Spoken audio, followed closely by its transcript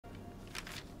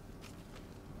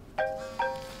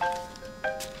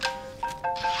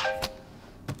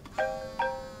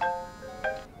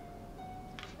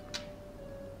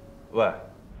喂，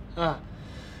啊，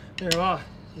那什么，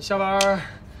你下班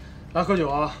来喝酒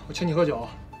啊？我请你喝酒。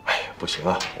哎呀，不行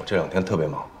啊，我这2天特别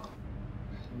忙。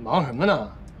忙什么呢？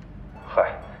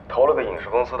嗨，投了个影视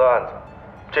公司的案子，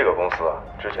这个公司啊，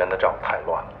之前的账太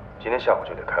乱了，今天下午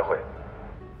就得开会。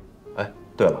哎，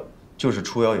对了，就是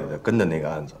楚瑶也在跟的那个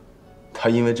案子，他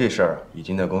因为这事儿已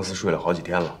经在公司睡了好几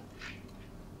天了。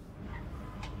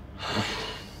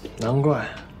难怪。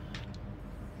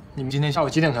你们今天下午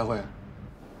几点开会？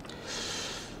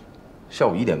下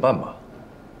午1点半吧。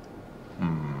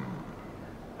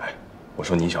哎，我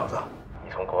说你小子，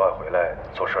你从国外回来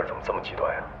做事怎么这么极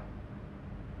端呀？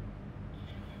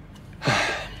唉，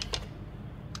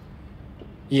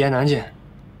一言难尽。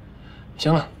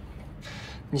行了，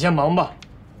你先忙吧，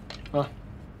啊。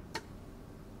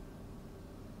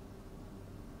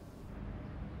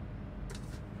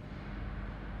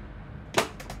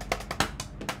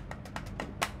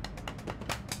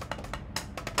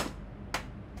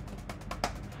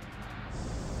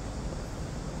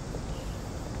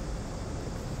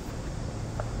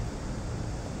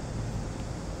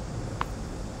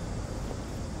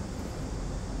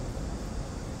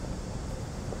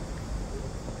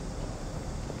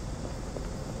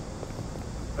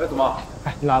哎，怎么？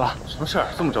哎，你来了？什么事儿？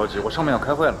这么着急？我上面要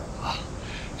开会了。啊，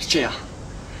是这样。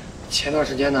前段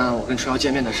时间呢，我跟楚瑶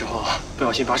见面的时候，不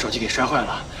小心把手机给摔坏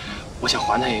了，我想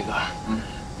还他一个。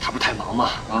他不是太忙嘛，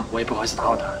我也不好意思打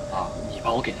扰他。你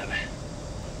帮我给他呗。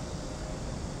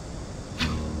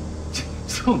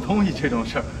送东西这种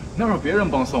事儿，那是别人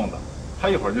帮送的，他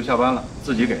一会儿就下班了，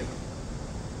自己给的。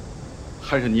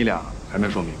还是你俩还没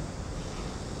说明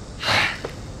白？哎，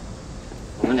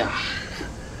我们俩。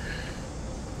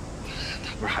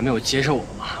不是还没有接受我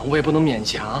吗？我也不能勉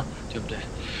强，对不对？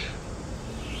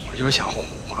我就是想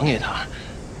还给他。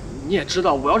你也知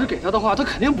道，我要是给他的话，他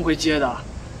肯定不会接的。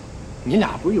你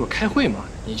俩不是一会儿开会吗？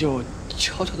你就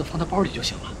悄悄的放他包里就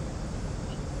行了。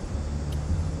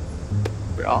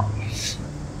不要，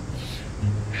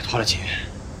别拖了，秦云。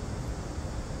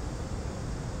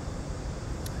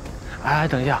哎，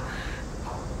等一下，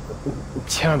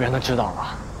千万别让他知道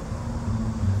啊！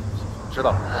知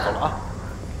道了，我走了啊。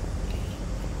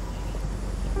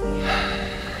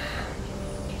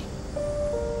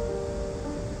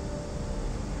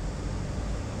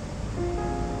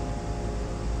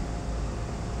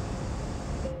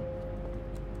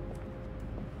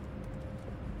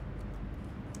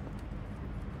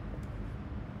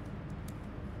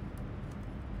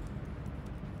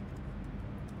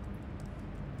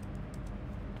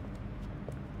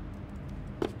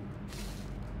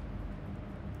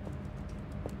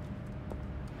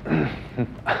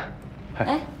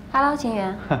哎 ，Hello， 秦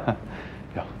源。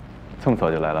哟，这么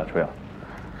早就来了，楚瑶。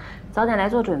早点来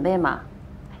做准备嘛。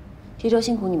这周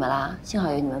辛苦你们啦，幸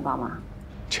好有你们帮忙。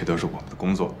这都是我们的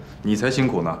工作，你才辛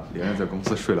苦呢，连着在公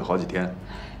司睡了好几天。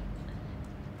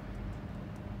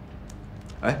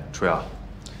哎，楚瑶，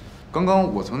刚刚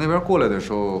我从那边过来的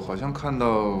时候，好像看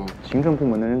到行政部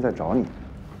门的人在找你。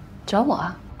找我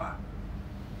啊？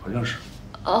好像是。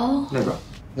哦。那边，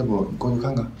要不你过去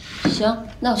看看？行，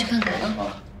那我去看看啊。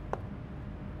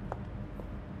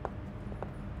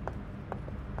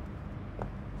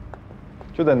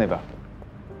就在那边。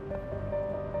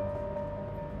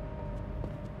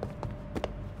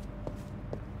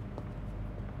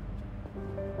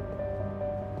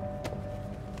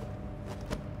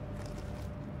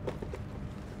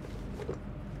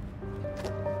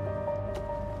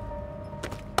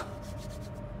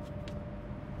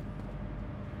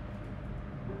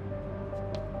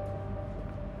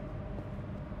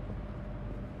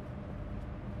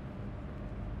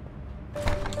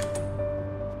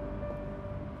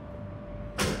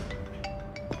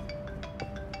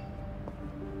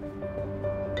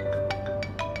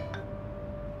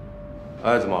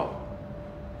哎，怎么？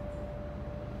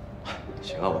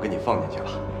行啊，我给你放进去了。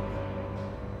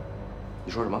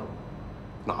你说什么？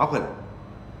拿回来？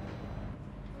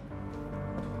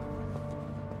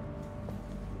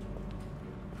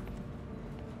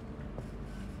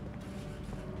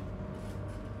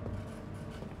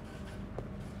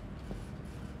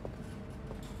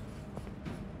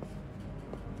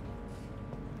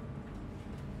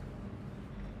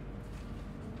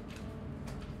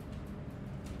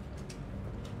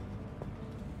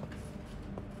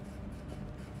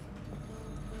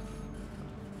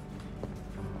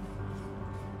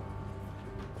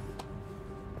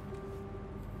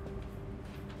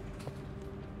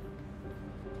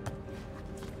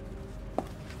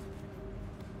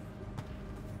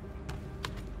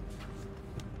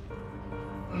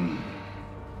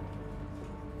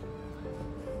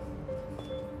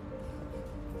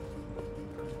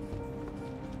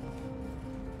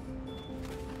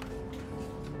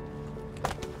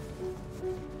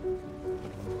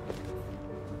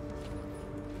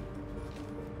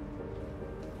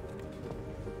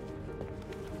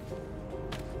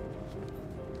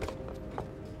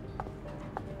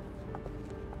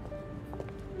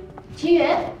金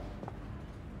源，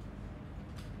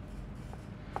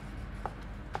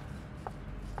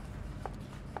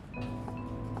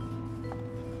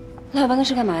来我办公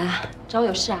室干嘛呀？找我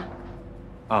有事啊？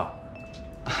啊，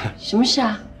什么事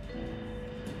啊？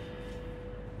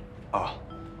啊，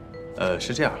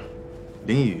是这样，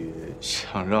林雨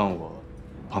想让我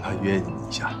帮她约你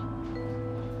一下。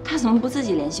他怎么不自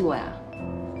己联系我呀？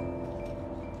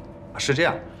是这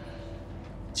样，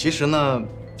其实呢，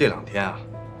这2天啊，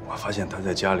我发现她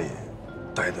在家里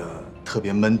待得特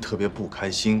别闷，特别不开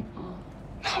心。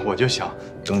那我就想，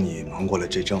等你忙过了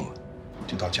这阵了，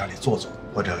就到家里坐坐，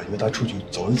或者约她出去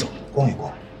走一走、逛一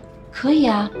逛。可以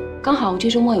啊，刚好我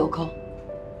这周末有空。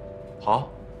好，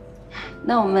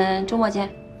那我们周末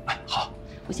见。哎，好，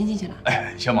我先进去了。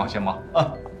哎，先忙先忙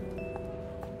啊。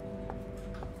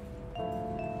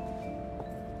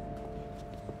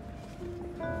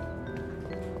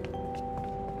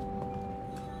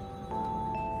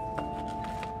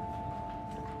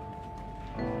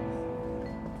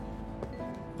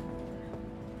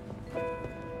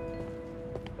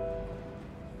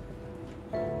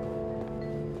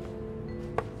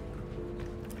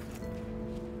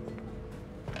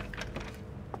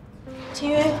清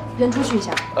约，人出去一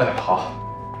下。哎，好。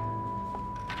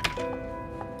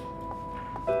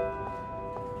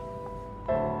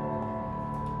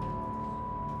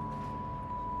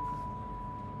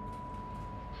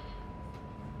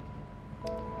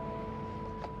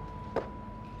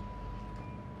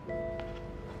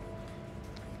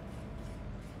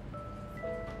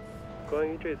关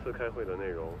于这次开会的内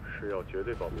容是要绝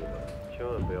对保密的，千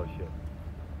万不要泄露。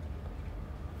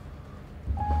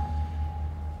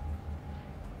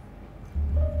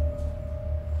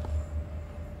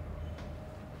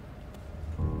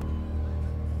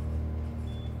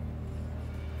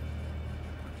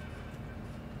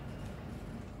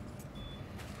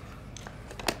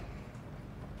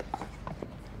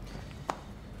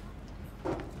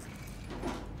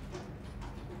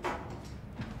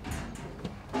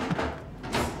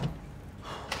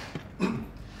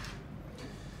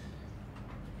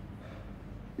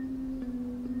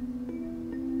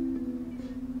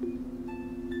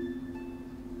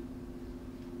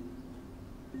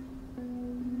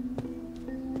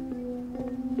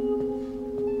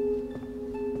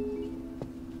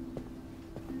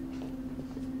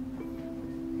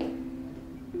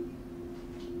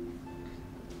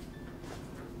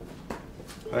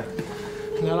哎，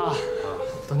来了，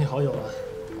等你好久了。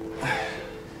哎，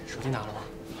手机拿了吗？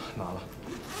拿了。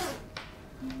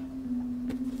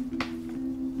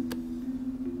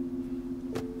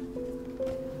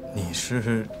你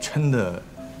是真的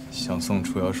想送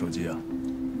楚瑶手机啊？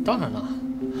当然了，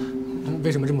为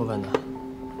什么这么问呢？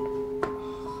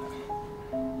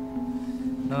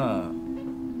那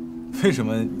为什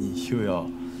么你又要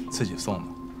自己送呢？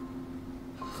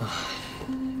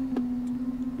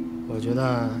我觉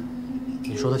得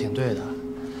你说的挺对的，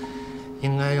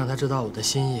应该让他知道我的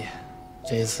心意。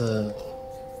这一次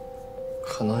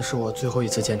可能是我最后一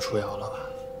次见楚瑶了吧？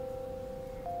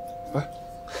不是，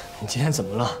你今天怎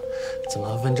么了？怎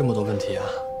么问这么多问题啊？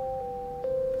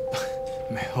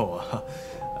没有啊，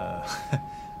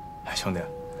哎，兄弟，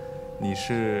你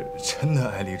是真的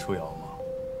爱李楚瑶吗？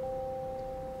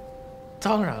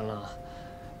当然了，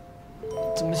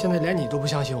怎么现在连你都不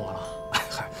相信我了？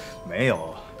嗨，没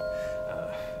有，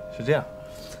是这样，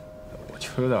我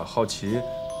就有点好奇，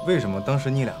为什么当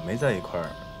时你俩没在一块儿？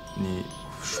你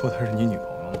说她是你女朋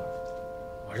友呢？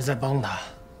我是在帮她，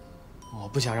我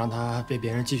不想让她被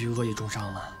别人继续恶意中伤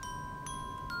了。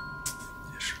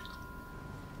也是。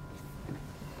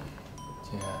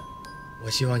姐，我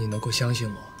希望你能够相信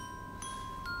我。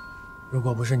如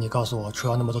果不是你告诉我楚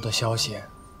瑶那么多的消息，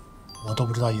我都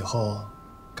不知道以后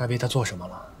该为她做什么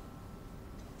了。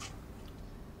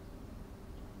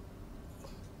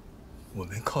我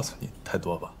没告诉你太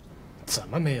多吧？怎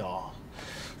么没有？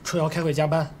楚瑶开会加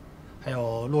班，还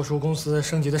有洛书公司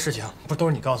升级的事情，不都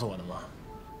是你告诉我的吗？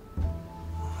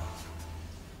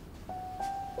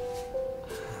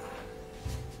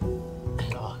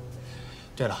啊，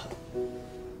对了，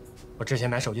我之前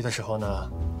买手机的时候呢，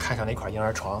看上了一款婴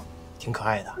儿床，挺可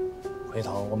爱的。回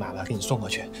头我买了给你送过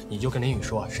去，你就跟林雨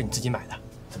说是你自己买的，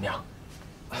怎么样？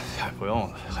哎，不用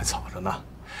了，还早着呢。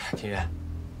秦月，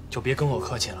就别跟我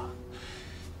客气了，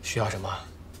需要什么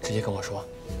直接跟我说。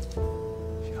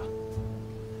行。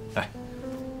哎，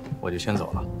我就先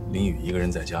走了。林雨一个人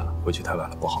在家，回去太晚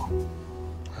了不好。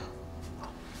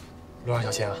路上小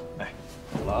心啊！哎，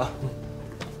走了啊。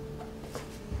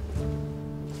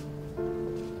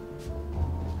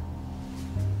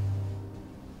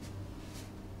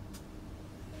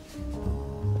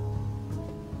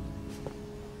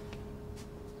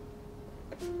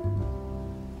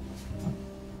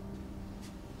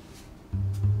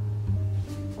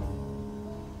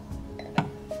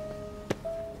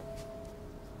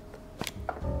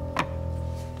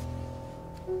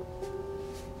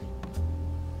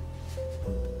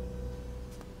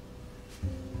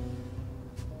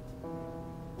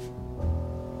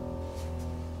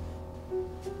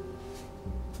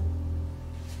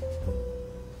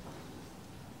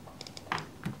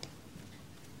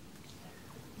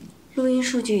录音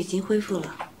数据已经恢复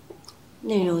了，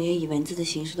内容也以文字的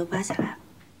形式都扒下来了。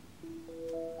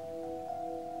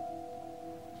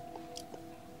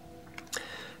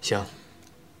行，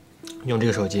用这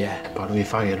个手机把录音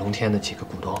发给龙天的几个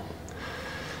股东。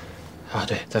啊，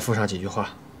对，再附上几句话，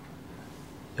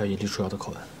要以李楚瑶的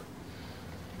口吻。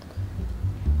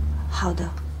好的，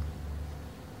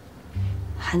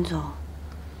韩总，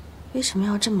为什么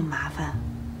要这么麻烦，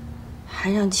还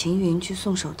让秦云去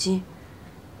送手机？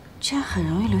这样很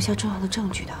容易留下重要的证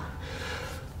据的。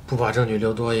不把证据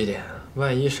留多一点，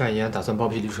万一单言打算包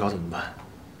庇李楚瑶怎么办？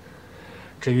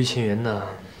至于秦云呢，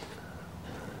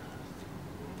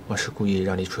我是故意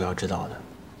让李楚瑶知道的。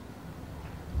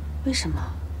为什么？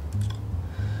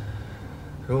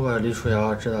如果李楚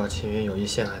瑶知道秦云有意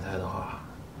陷害他的话，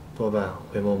多半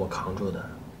会默默扛住的。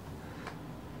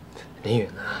林允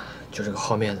呢，就是个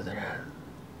好面子的人。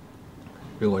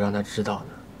如果让他知道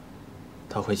呢，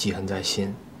他会记恨在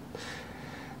心。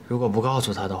如果不告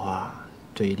诉他的话，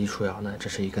对于李楚瑶呢，这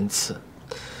是一根刺。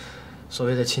所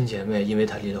谓的亲姐妹，因为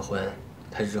她离了婚，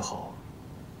她日后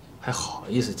还好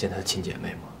意思见她的亲姐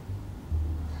妹吗？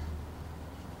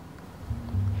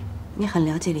你很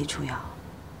了解李楚瑶。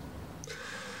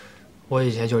我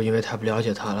以前就是因为太不了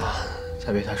解她了，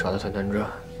才被她耍得团团转，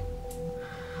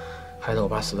害得我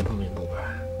爸死得不明不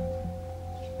白。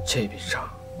这笔账，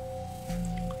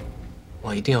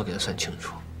我一定要给她算清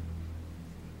楚。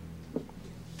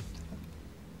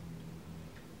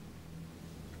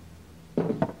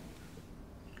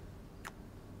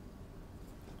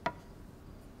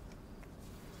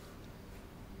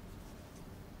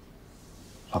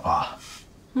老婆，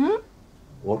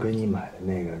我给你买的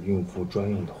那个孕妇专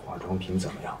用的化妆品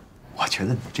怎么样？我觉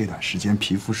得你这段时间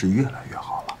皮肤是越来越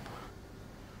好了。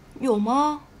有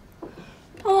吗？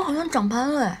但我好像长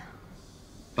斑了哎。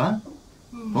斑？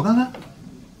我看看。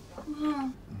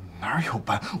哪有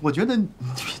斑？我觉得你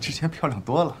比之前漂亮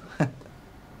多了。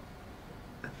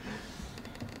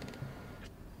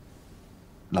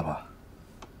老婆，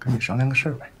跟你商量个事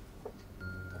儿呗。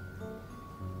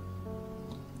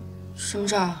什么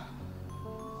事儿？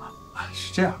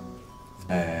是这样，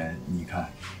你看，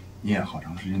你也好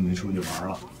长时间没出去玩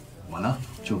了，我呢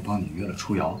就帮你约了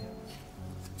出瑶。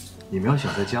你们要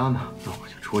想在家呢，那我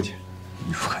就出去。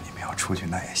如果你们要出去，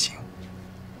那也行。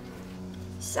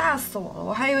吓死我了！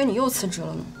我还以为你又辞职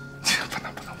了呢。不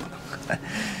能。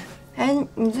哎，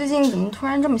你最近怎么突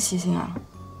然这么细心啊？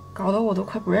搞得我都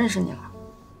快不认识你了。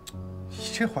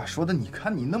你这话说的，你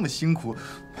看你那么辛苦，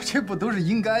这不都是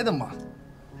应该的吗？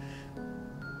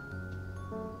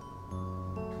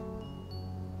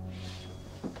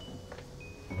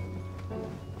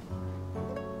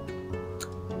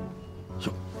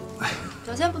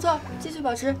表现不错，继续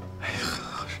保持。哎呀，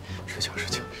是巧。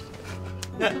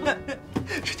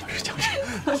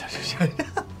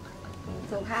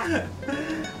走开。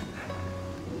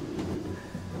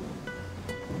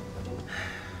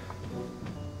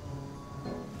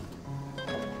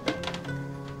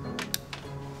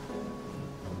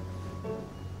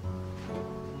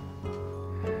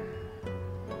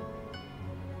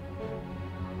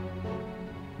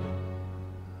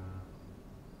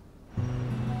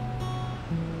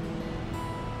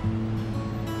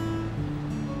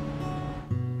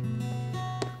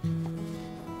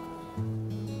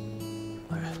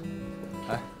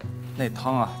那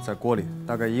汤啊，在锅里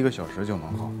大概1个小时就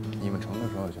能好，你们盛的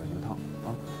时候小心烫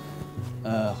啊。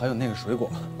还有那个水果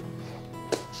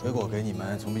给你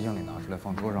们从冰箱里拿出来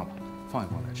放桌上吧，放一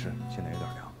放再吃，现在有点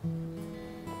凉。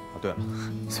啊，对了，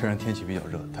虽然天气比较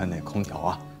热，但那空调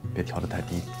啊，别调得太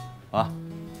低，啊。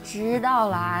知道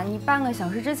啦，你半个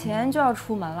小时之前就要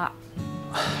出门了。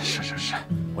是，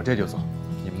我这就走，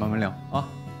你们慢慢聊啊。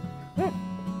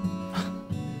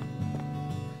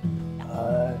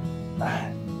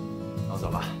那我走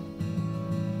了，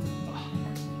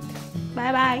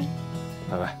拜拜。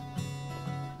拜拜。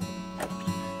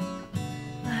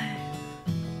哎，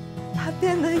他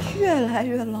变得越来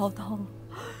越唠叨了，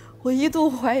我一度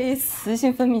怀疑雌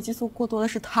性分泌激素过多的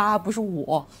是他，不是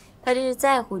我。他这是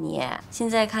在乎你。现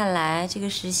在看来，这个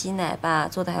实习奶爸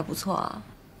做的还不错啊。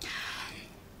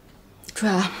楚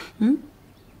瑶，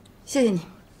谢谢你。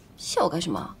谢我干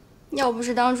什么？要不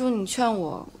是当初你劝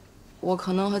我，我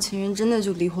可能和秦云真的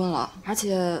就离婚了，而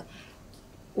且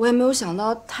我也没有想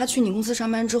到他去你公司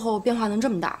上班之后变化能这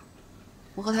么大。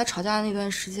我和他吵架的那段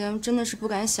时间，真的是不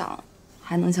敢想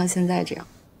还能像现在这样。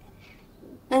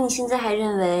那你现在还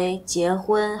认为结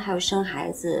婚还有生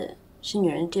孩子是女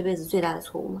人这辈子最大的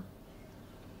错误吗？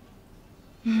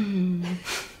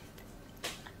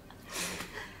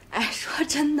哎，说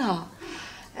真的，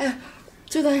哎，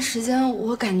这段时间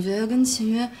我感觉跟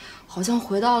秦云好像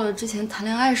回到了之前谈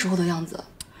恋爱时候的样子，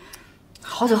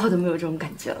好久好久没有这种感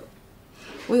觉了。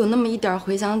我有那么一点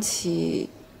回想起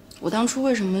我当初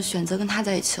为什么选择跟他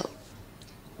在一起了。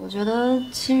我觉得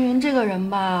秦云这个人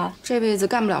吧，这辈子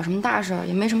干不了什么大事儿，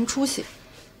也没什么出息，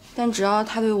但只要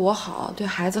他对我好，对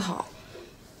孩子好，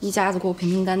一家子过平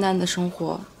平淡淡的生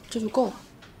活，这就够了。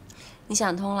你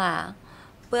想通啦，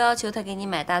不要求他给你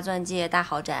买大钻戒、大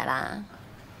豪宅啦。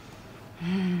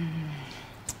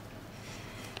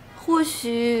或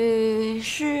许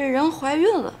是人怀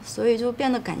孕了，所以就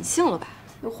变得感性了吧？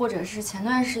又或者是前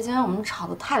段时间我们吵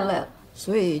得太累了，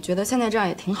所以觉得现在这样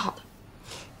也挺好的。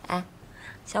哎，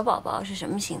小宝宝是什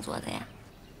么星座的呀？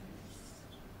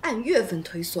按月份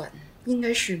推算，应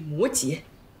该是摩羯。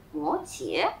摩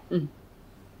羯？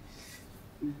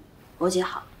摩羯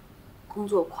好，工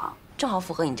作狂，正好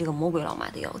符合你这个魔鬼老妈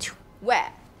的要求。喂，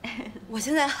我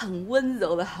现在很温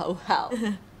柔的好不好？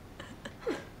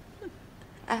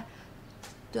哎，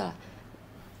对了，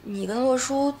你跟洛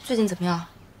叔最近怎么样？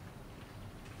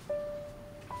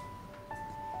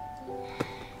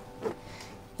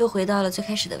又回到了最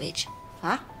开始的位置。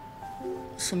啊？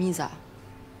什么意思啊？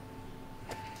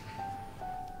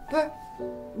不是，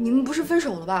你们不是分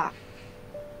手了吧？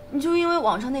你就因为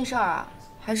网上那事儿啊？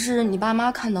还是你爸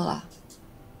妈看到了？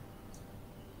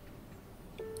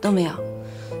都没有，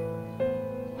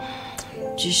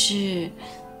只是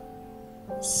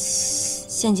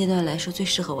现阶段来说最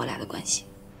适合我俩的关系。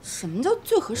什么叫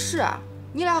最合适啊？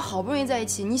你俩好不容易在一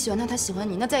起，你喜欢他，他喜欢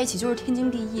你，那在一起就是天经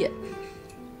地义。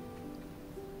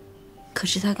可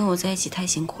是他跟我在一起太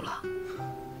辛苦了。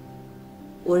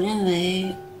我认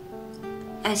为，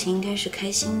爱情应该是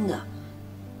开心的、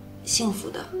幸福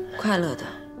的、快乐的。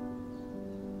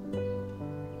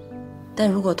但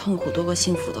如果痛苦多过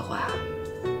幸福的话，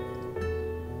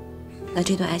那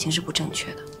这段爱情是不正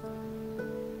确的。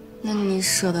那你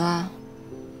舍得啊？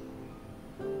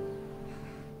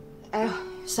哎呀，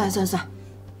算了，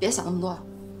别想那么多了。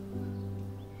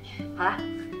好了，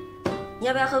你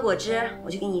要不要喝果汁？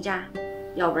我去给你榨，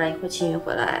要不然一会儿秦云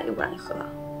回来又不让你喝了。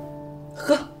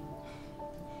喝。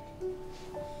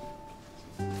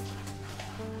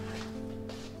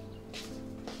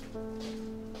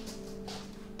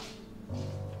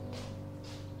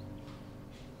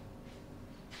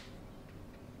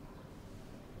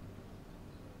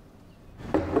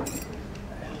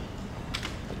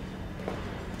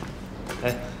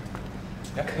哎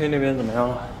，K 那边怎么样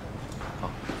了？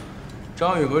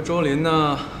张宇和周林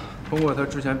呢，通过他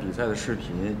之前比赛的视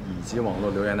频以及网络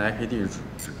留言的 IP 地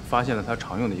址，发现了他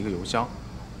常用的一个邮箱。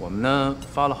我们呢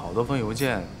发了好多封邮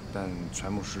件，但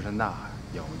全部石沉大海，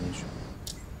杳无音讯。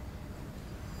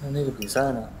那个比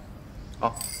赛呢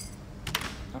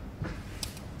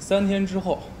？3天之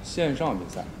后线上比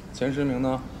赛，前10名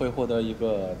呢会获得一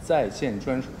个在线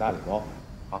专属大礼包。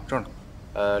好，这儿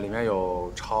呢，里面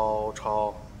有超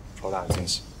大的惊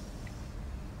喜。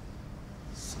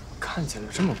看起来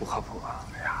这么不靠谱啊！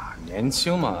哎呀，年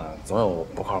轻嘛，总有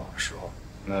不靠谱的时候。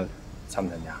那参不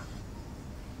参加？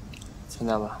参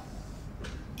加吧。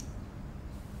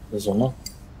你行吗？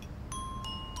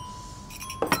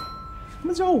什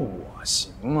么叫我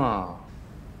行啊？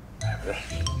哎，不是，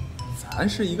咱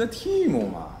是一个 team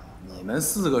嘛。你们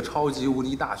4个超级无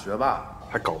敌大学霸，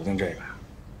还搞不定这个呀？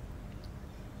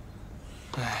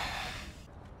哎。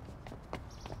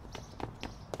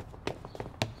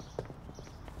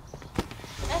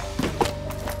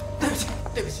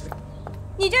对不起，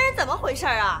你这人怎么回事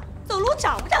啊？走路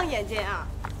长不长眼睛啊？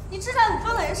你知道你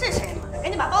装的人是谁吗？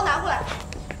赶紧把包拿过来。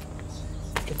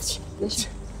对不起，没事。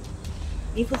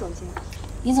李副总监，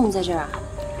你怎么在这儿啊？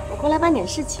我过来办点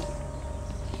事情。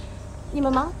你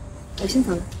们忙，我先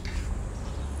走了。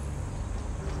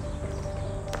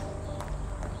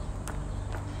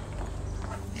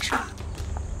没事。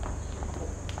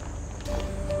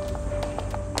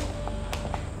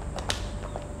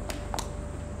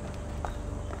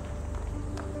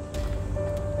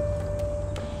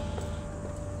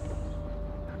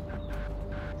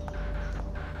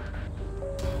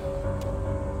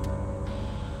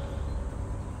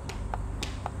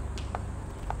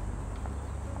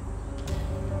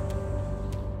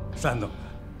单总，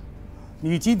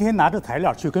你今天拿着材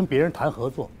料去跟别人谈合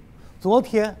作，昨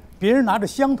天别人拿着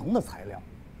相同的材料，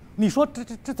你说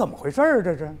这怎么回事啊？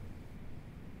这是。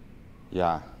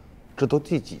呀，这都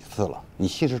第几次了？你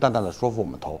信誓旦旦的说服我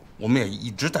们投，我们也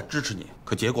一直在支持你，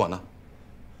可结果呢？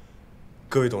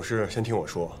各位董事，先听我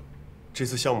说，这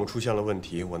次项目出现了问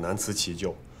题，我难辞其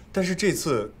咎。但是这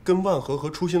次跟万和和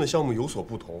初心的项目有所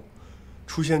不同，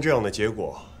出现这样的结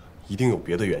果，一定有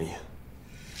别的原因。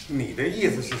你的意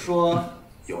思是说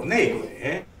有内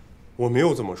鬼？我没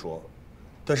有这么说，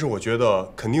但是我觉得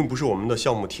肯定不是我们的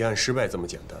项目提案失败这么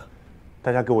简单。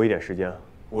大家给我一点时间，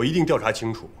我一定调查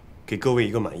清楚，给各位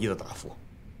一个满意的答复。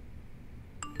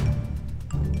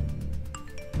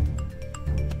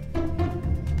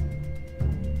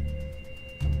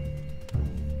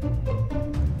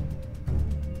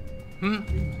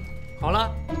好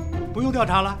了，不用调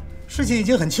查了，事情已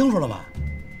经很清楚了吧？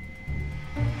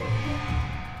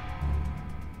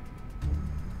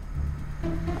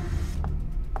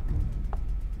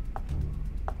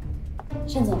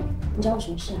单总，你找我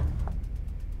什么事啊？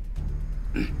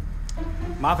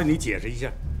麻烦你解释一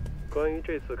下。关于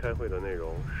这次开会的内容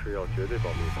是要绝对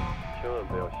保密的，千万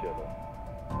不要泄露。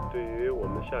对于我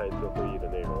们下一次会议的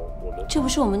内容，我们这不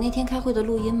是我们那天开会的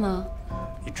录音吗？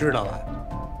你知道了，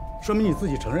说明你自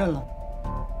己承认了。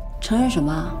承认什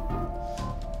么？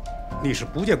你是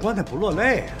不见棺材不落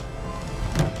泪啊！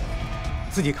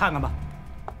自己看看吧。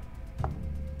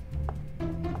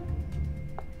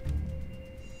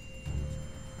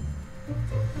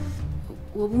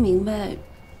我不明白，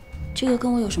这个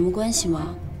跟我有什么关系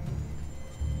吗？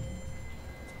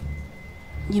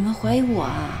你们怀疑我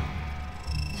啊？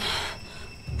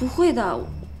不会的，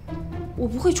我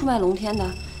不会出卖龙天的。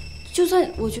就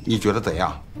算我觉得你觉得怎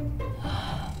样？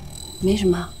没什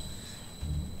么。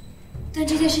但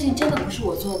这件事情真的不是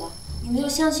我做的，你们要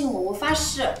相信我，我发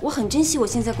誓，我很珍惜我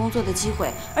现在工作的机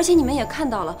会，而且你们也看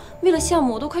到了，为了项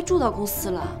目我都快住到公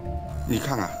司了。你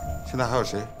看看，现在还有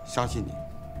谁相信你？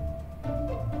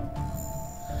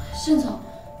盛总，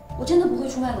我真的不会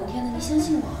出卖龙天的，你相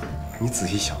信我。你仔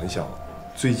细想一想，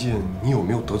最近你有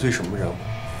没有得罪什么人，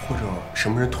或者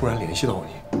什么人突然联系到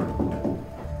你？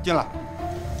进来。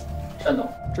单总，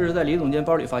这是在李总监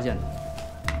包里发现的。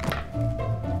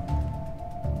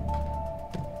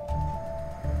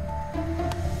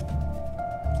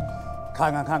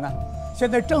看看，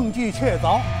现在证据确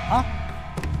凿啊，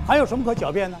还有什么可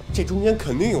狡辩的？这中间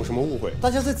肯定有什么误会，大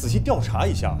家再仔细调查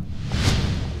一下。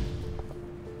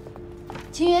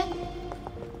秦源，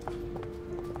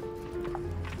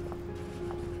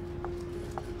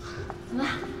怎么，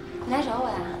你来找我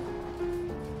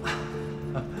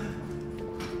呀？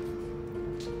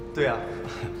对呀。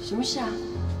什么事啊？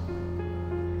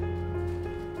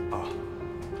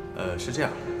是这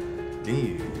样，林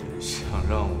雨想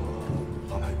让我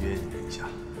帮她约你一下。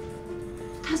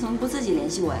他怎么不自己联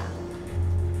系我呀？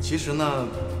其实呢，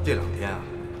这2天啊，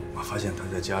我发现她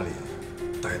在家里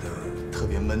待得特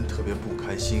别闷，特别不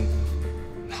开心。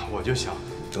那我就想，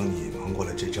等你忙过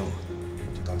了这阵，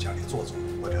就到家里坐坐，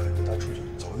或者跟她出去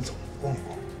走一走，逛一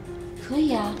逛。可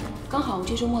以啊，刚好我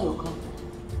这周末有空。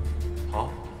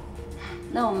好，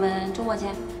那我们周末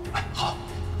见。好，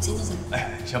行。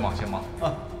哎，先忙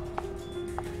啊。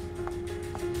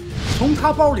从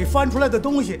他包里翻出来的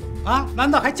东西啊，难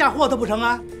道还嫁祸他不成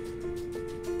啊？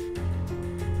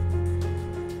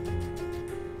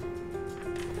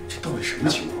这到底什么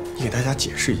情况？你给大家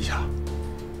解释一下。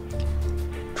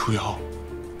楚瑶，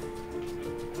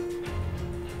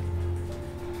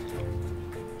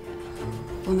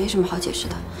我没什么好解释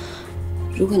的。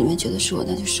如果你们觉得是我，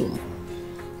那就是我。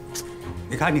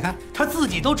你看，他自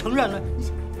己都承认了，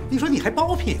你说你还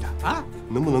包庇他啊？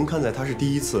能不能看在他是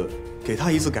第一次，给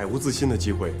他一次改过自新的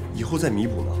机会，以后再弥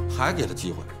补呢？还给他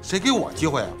机会？谁给我机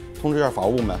会啊？通知一下法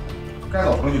务部门，该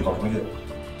走程序走程序。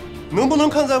能不能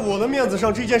看在我的面子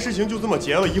上，这件事情就这么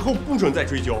结了，以后不准再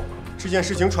追究。这件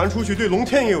事情传出去，对龙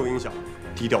天也有影响，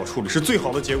低调处理是最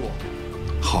好的结果。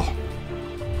好，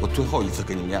我最后一次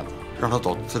给你面子，让他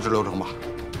走辞职流程吧。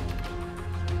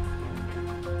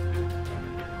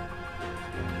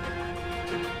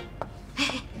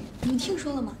你们听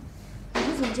说了吗？李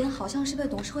总监好像是被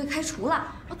董事会开除了。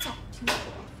我早听说了，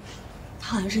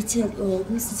他好像是借了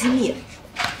公司机密。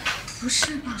不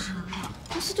是吧？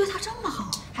公司对他这么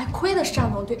好，还亏得单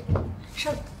总对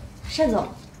单总。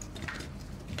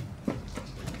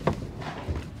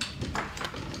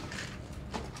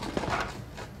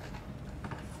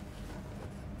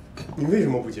你为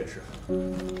什么不解释？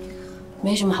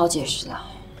没什么好解释的。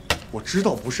我知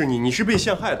道不是你，你是被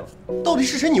陷害的。到底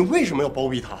是谁？你为什么要包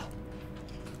庇他？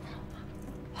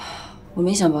我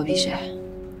没想包庇谁。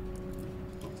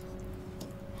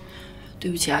对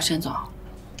不起啊，单总，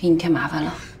给你添麻烦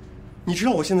了。你知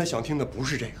道我现在想听的不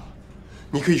是这个，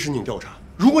你可以申请调查。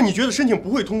如果你觉得申请不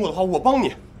会通过的话，我帮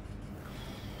你。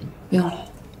不用了。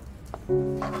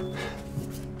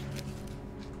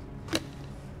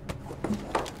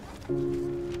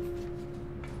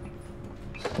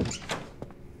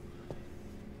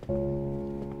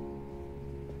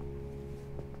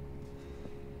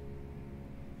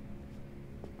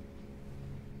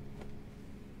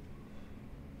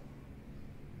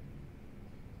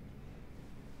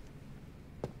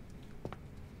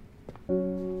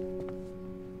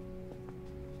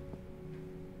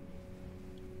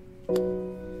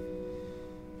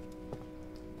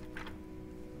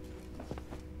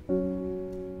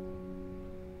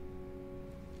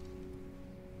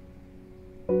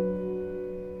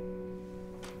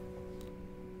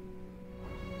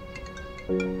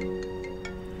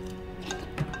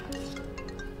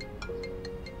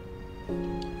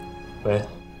喂，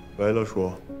喂，乐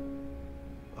叔。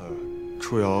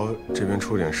初瑶这边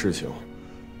出点事情，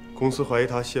公司怀疑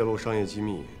他泄露商业机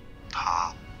密，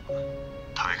他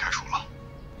被开除了。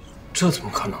这怎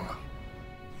么可能呢？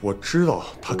我知道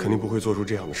他肯定不会做出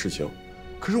这样的事情，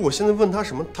可是我现在问他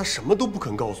什么，他什么都不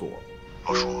肯告诉我。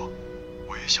老叔，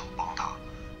我也想帮他，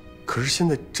可是现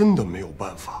在真的没有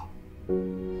办法。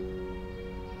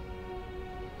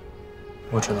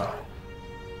我知道了。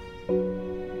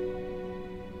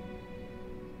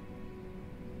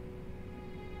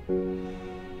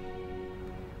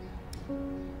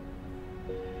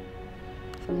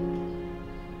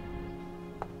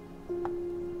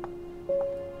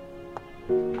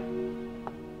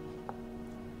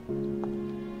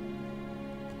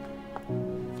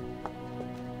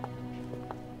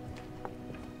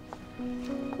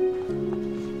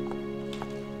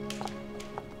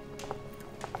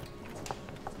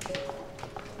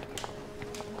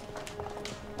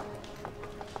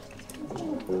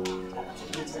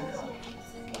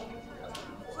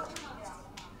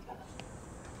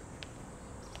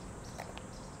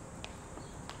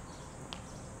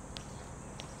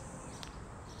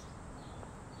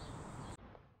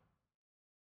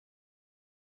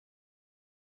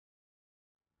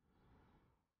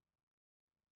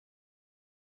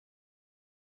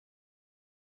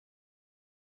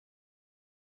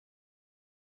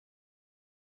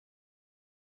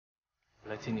我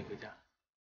来接你回家。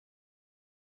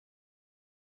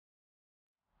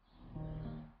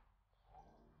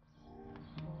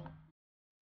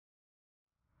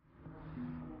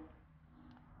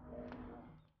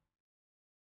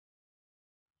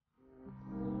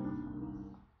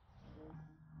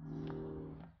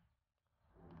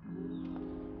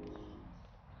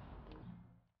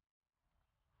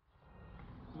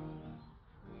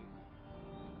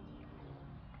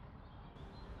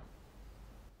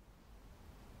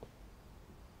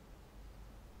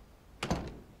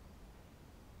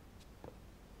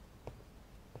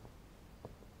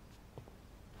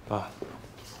爸，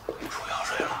楚瑶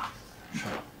睡了，是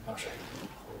要睡。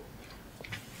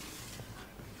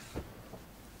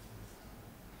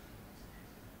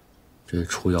这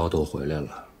楚瑶都回来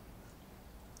了，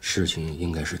事情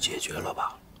应该是解决了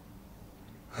吧？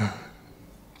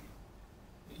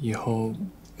以后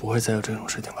不会再有这种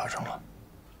事情发生了。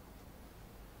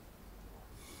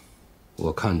我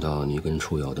看到你跟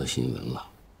楚瑶的新闻了，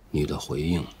你的回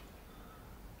应，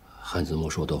汉子墨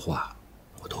说的话，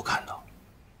我都看到。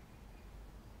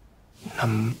那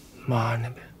妈那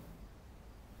边，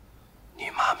你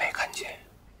妈没看见。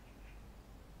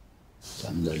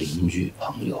咱们的邻居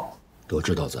朋友都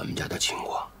知道咱们家的情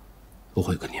况，不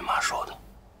会跟你妈说的。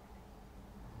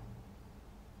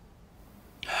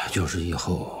就是以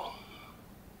后，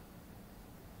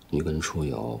你跟楚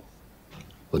瑶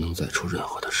不能再出任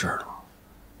何的事儿了，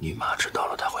你妈知道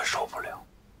了她会受不了。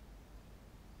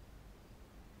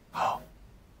好，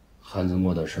汉子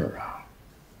墨的事儿啊，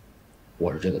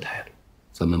我是这个态度，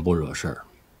咱们不惹事儿，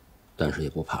但是也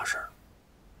不怕事儿。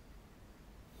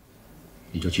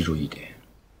你就记住一点，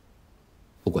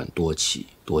不管多气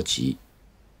多急，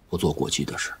不做过激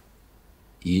的事，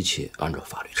一切按照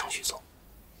法律程序走。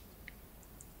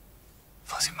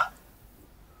放心吧。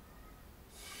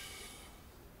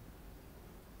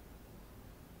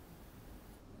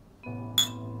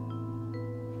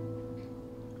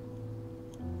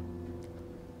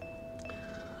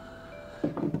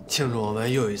庆祝我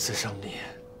们又一次胜利，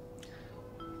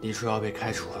李楚瑶被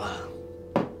开除了，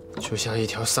就像一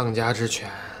条丧家之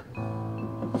犬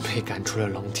被赶出了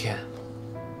龙天。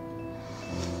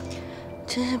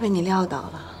真是被你撂倒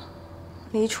了，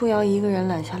黎楚瑶一个人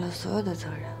揽下了所有的责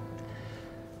任。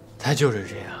他就是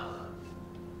这样，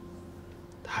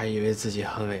他以为自己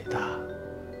很伟大，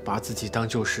把自己当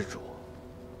救世主，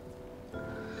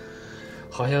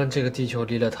好像这个地球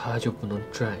离了他就不能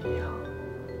转一样。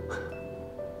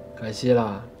可惜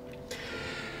了，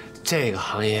这个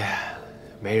行业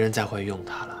没人再会用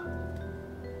它了。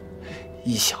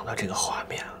一想到这个画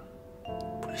面，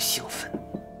我就兴奋。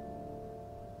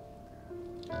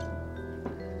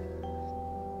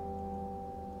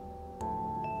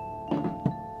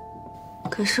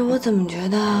可是我怎么觉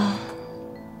得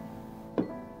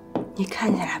你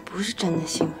看起来不是真的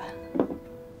兴奋？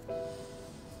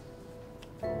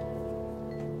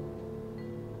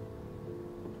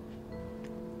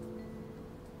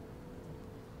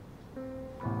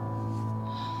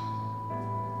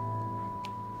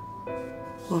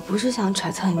我不是想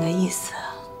揣测你的意思，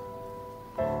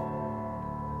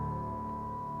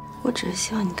我只是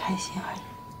希望你开心而已。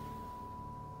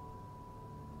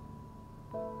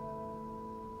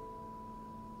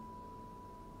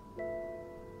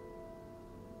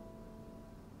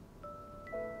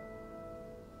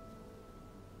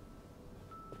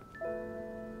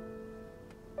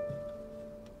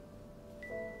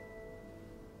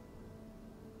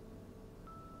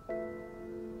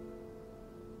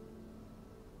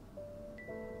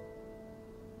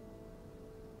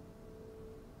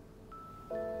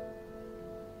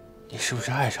你是不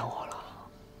是爱上我了？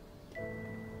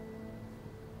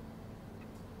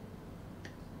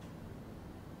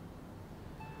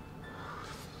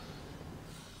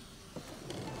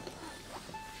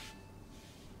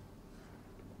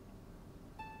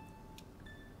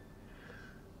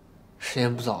时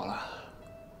间不早了，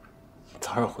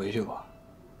早点回去吧。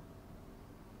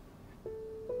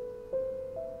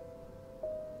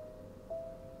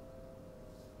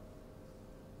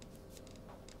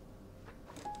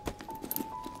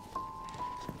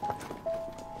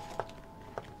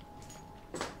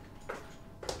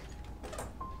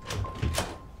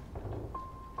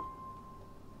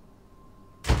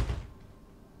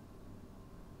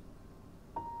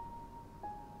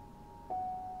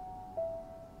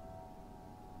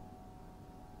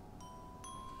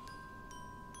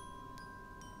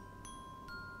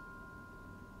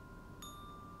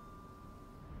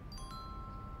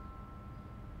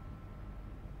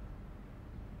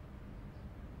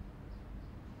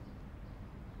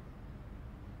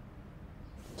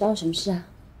找我什么事啊？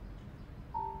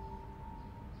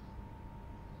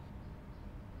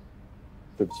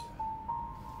对不起。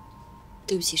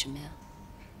对不起什么呀？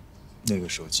那个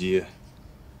手机，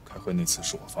开会那次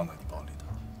是我放在你包里的。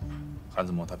韩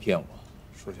子墨他骗我，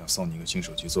说想送你一个新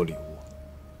手机做礼物，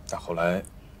但后来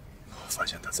我发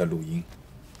现他在录音。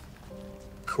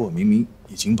可我明明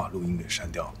已经把录音给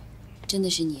删掉了。真的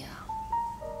是你啊？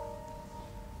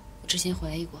我之前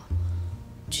怀疑过，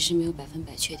只是没有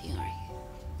100%确定而已。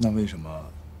那为什么？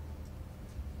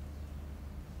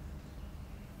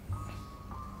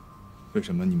为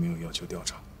什么你没有要求调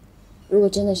查？如果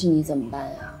真的是你怎么办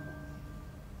呀？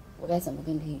我该怎么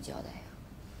跟林宇交代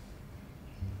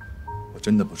呀？我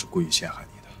真的不是故意陷害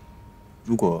你的。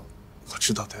如果我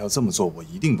知道他要这么做，我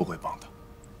一定不会帮他。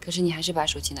可是你还是把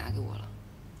手机拿给我了，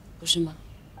不是吗？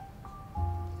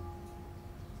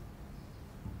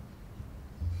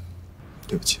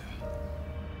对不起。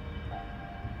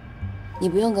你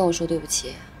不用跟我说对不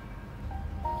起。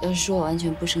要是说我完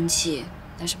全不生气，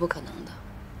那是不可能的。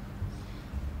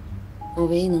我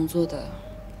唯一能做的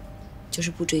就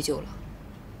是不追究了。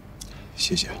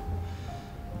谢谢。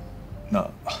那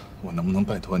我能不能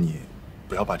拜托你，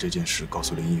不要把这件事告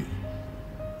诉林宇？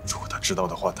如果他知道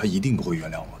的话，他一定不会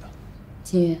原谅我的。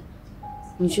金月，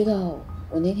你知道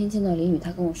我那天见到林宇，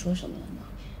他跟我说什么了吗？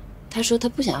他说他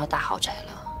不想要大豪宅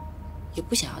了，也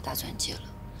不想要大钻戒了，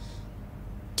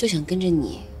就想跟着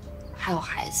你，还有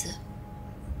孩子，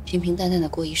平平淡淡的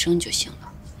过一生就行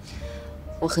了。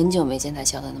我很久没见他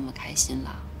笑得那么开心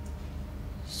了，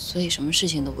所以什么事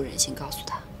情都不忍心告诉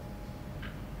他。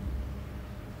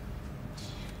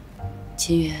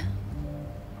秦源，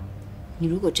你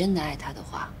如果真的爱他的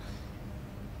话，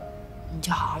你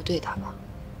就好好对他吧。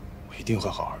我一定会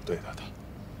好好对他的，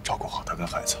照顾好他跟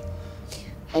孩子。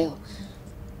还有，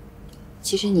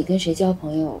其实你跟谁交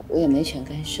朋友，我也没权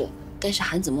干涉。但是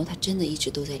韩子墨他真的一直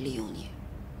都在利用你，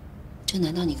这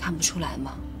难道你看不出来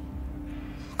吗？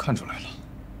看出来了，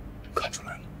看出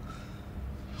来了。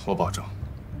我保证，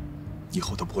以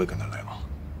后都不会跟他来往，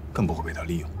更不会被他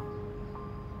利用。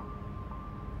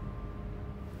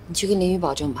你去跟林宇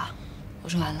保证吧。我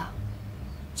说完了，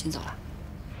先走了。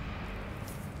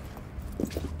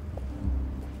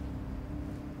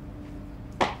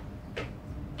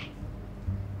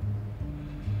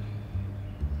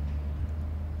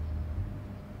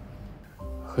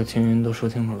和青云都说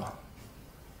清楚了。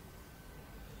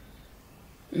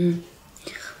嗯，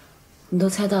你都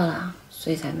猜到了，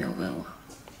所以才没有问我。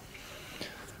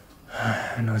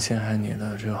唉，能陷害你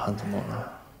的只有韩子墨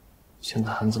了。现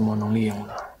在韩子墨能利用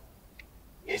的，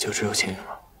也就只有秦云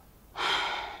了。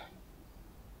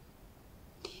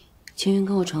秦云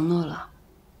跟我承诺了，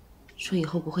说以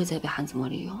后不会再被韩子墨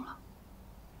利用了。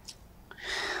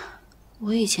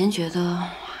我以前觉得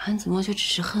韩子墨就只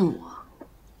是恨我，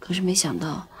可是没想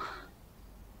到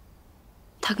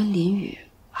他跟林雨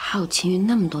还有秦云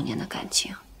那么多年的感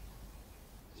情，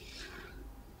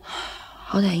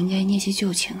好歹应该念些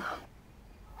旧情啊。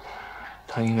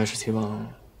他应该是希望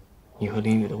你和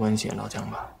林雨的关系也老僵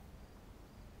吧。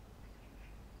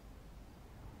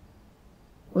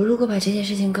我如果把这件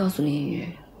事情告诉林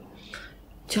雨，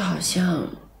就好像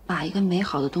把一个美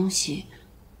好的东西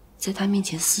在他面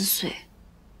前撕碎，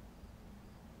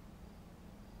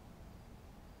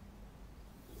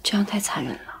这样太残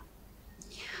忍了。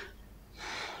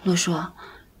洛叔，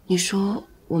你说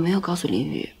我没有告诉林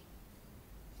雨，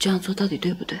这样做到底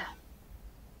对不对？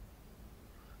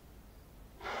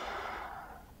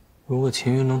如果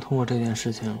秦云能通过这件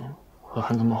事情和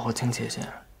韩子墨划清界限，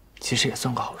其实也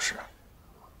算个好事。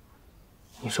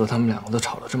你说他们两个都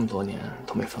吵了这么多年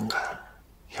都没分开，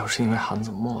要是因为韩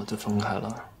子墨就分开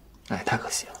了，那也太可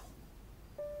惜了。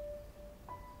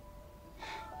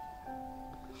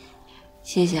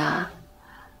谢谢啊，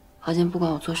好像不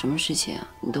管我做什么事情，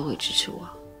你都会支持我。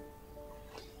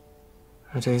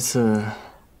而这一次，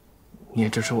你也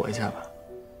支持我一下吧。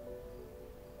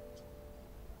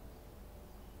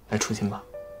来出勤吧。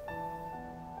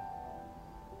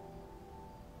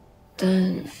但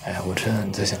哎呀，我知道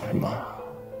你在想什么。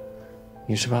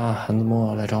你是怕韩子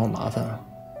墨来找我麻烦啊？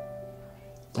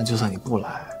但就算你不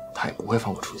来，他也不会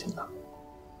放我出勤的。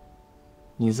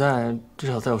你在，至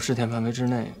少在我视线范围之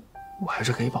内，我还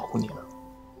是可以保护你的。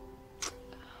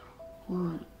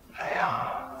哎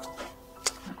呀，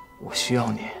我需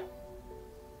要你。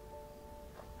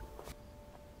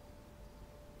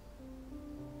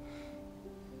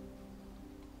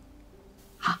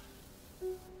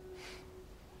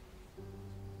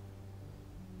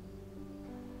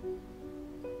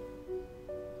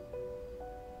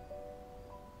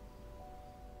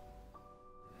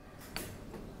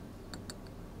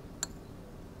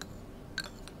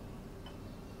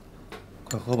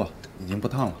快喝吧，已经不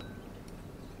烫了。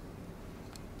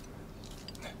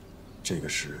这个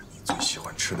是你最喜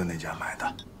欢吃的那家买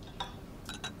的。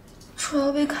楚瑶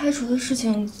被开除的事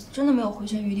情真的没有回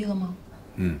旋余地了吗？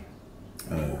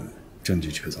证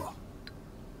据确凿。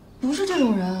不是这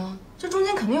种人啊，这中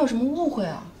间肯定有什么误会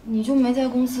啊！你就没在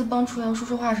公司帮楚瑶说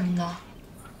说话什么的？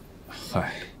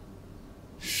嗨，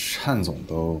单总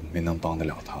都没能帮得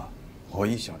了他，我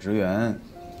一小职员，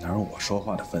哪有我说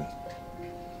话的份？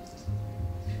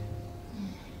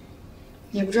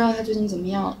也不知道他最近怎么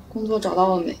样，工作找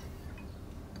到了没？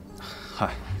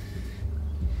嗨，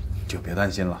你就别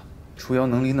担心了，楚瑶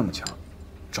能力那么强，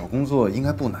找工作应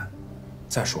该不难。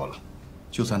再说了，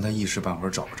就算他一时半会儿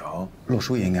找不着，洛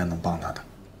叔也应该能帮他的。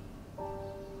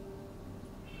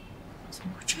怎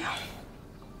么会这样？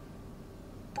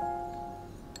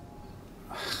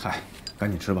嗨，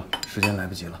赶紧吃吧，时间来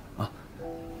不及了啊！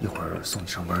一会儿送你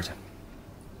上班去。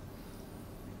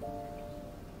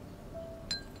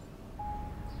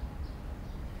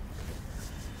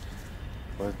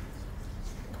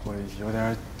我有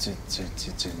点紧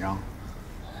张。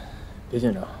别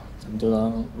紧张，咱们就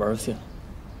当玩游戏了。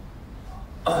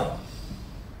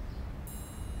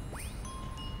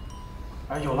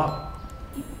哎，有了，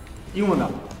英文的。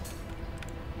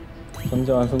咱们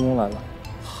就按分工来吧。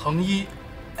横一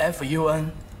FUN，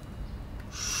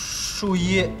 竖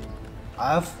一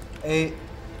FAME，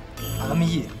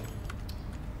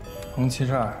 横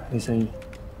72 ACE。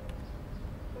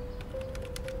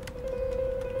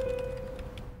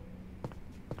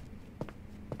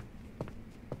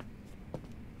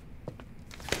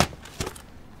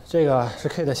这个是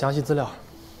K 的详细资料。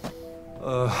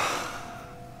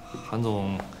韩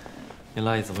总，您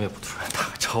来怎么也不突然打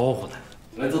个招呼呢？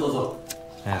来，坐。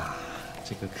哎呀，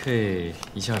这个 K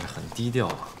一向是很低调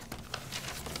啊，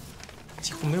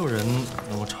几乎没有人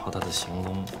能够查他的行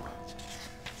踪。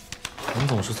韩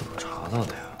总是怎么查到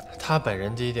的呀？他本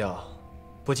人低调，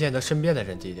不见得身边的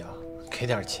人低调。给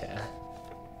点钱，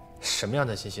什么样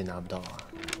的信息拿不到啊？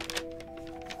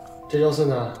这周4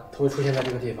呢，他会出现在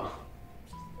这个地方。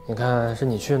你看是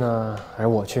你去呢，还是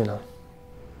我去呢？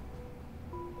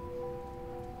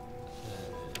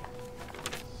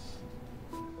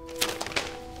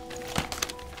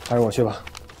还是我去吧。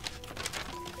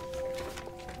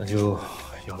那就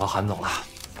有劳韩总了。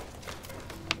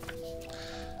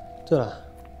对了，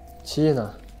齐毅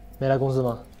呢？没来公司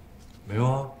吗？没有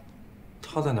啊，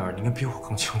他在哪儿？你应该比我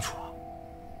更清楚啊。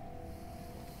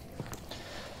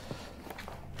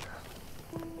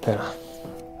对了，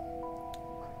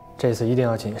这次一定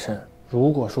要谨慎。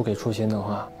如果输给初心的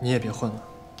话，你也别混了。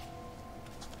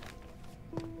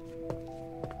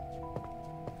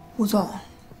吴总，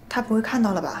他不会看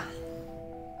到了吧？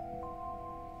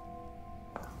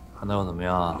看到又怎么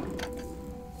样啊？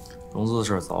融资的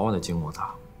事早晚得经过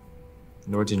他。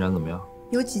那边进展怎么样？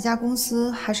有几家公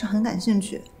司还是很感兴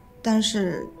趣，但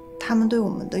是他们对我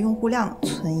们的用户量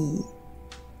存疑。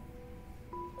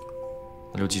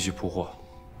那就继续铺货。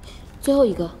最后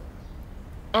一个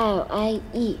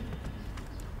 ，LIE。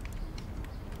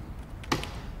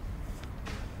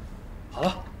好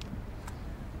了。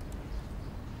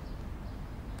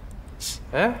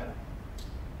哎，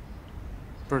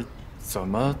不是，怎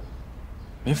么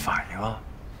没反应啊？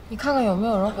你看看有没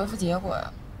有人回复结果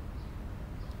呀？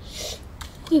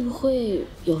会不会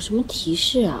有什么提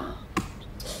示啊？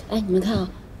哎，你们看啊，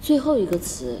最后一个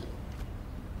词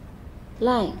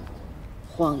 ，lie，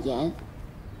 谎言。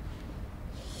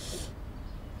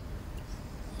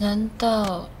难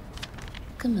道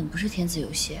根本不是填字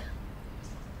游戏？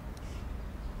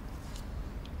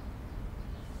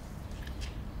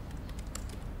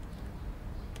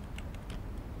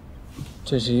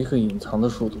这是一个隐藏的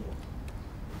数独。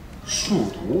数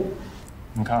独？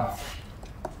你看啊，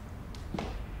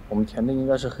我们填的应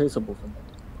该是黑色部分的。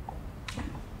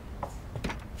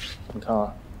你看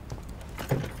啊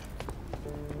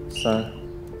，3、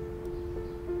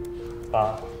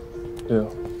8、6、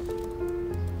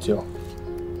9、5。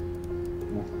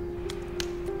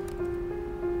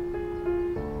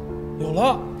有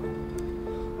了，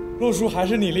洛叔还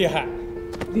是你厉害。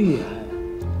厉害。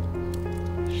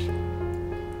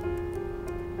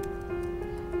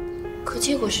可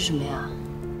结果是什么呀？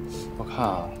我看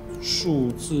啊，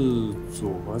数字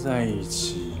组合在一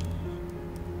起，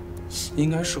应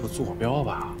该是个坐标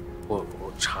吧？我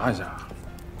查一下。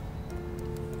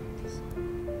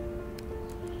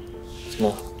怎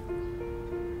么？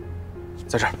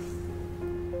在这儿。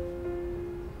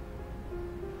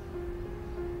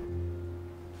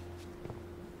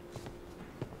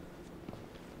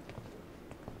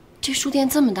这书店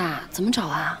这么大，怎么找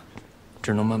啊？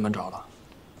只能慢慢找了。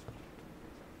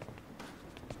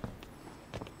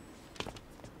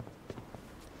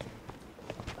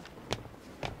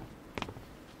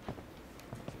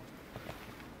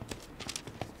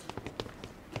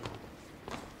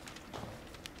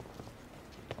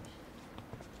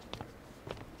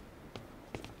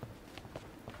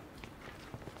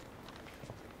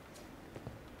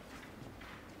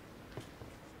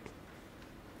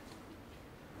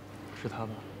是他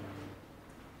吧？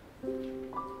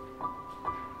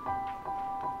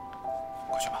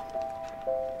过去吧。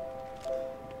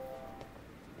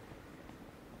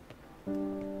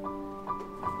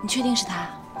你确定是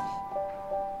他？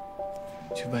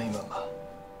去问一问吧。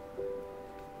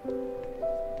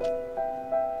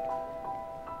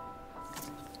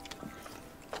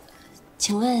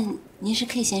请问您是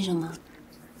K 先生吗？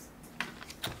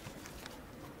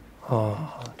哦，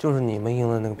就是你们赢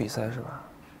了那个比赛是吧？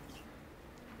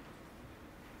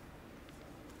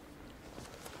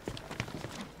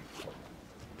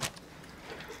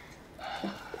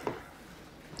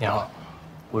你好，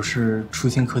我是初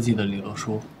心科技的李luo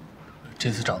shu。这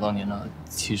次找到您呢，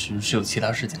其实是有其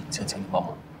他事情想请您帮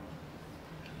忙。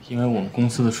因为我们公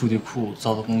司的数据库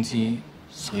遭到攻击，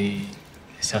所以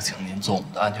想请您做我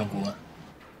们的安全顾问。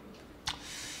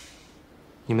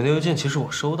你们的邮件其实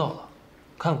我收到了，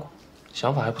看过，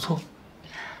想法还不错。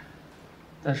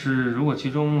但是如果其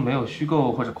中没有虚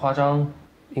构或者夸张，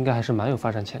应该还是蛮有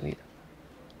发展潜力的。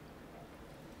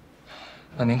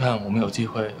那您看我们有机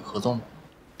会合作吗？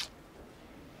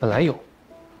本来有，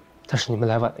但是你们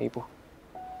来晚了一步。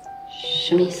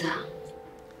什么意思啊？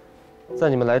在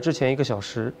你们来之前1个小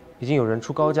时，已经有人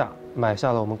出高价买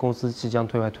下了我们公司即将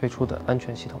对外推出的安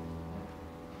全系统。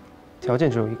条件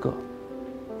只有一个，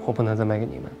我不能再卖给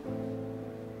你们。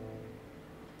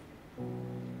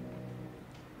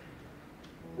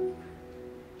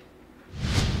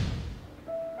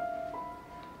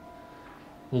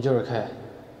你就是 K，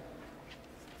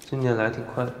 今年来挺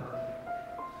快的吧？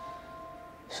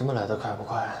什么来得快不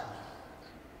快？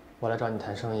我来找你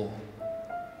谈生意。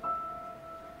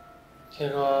听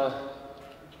说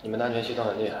你们的安全系统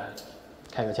很厉害，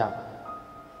开个价吧。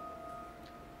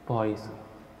不好意思，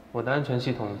我的安全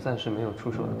系统暂时没有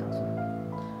出售的打算。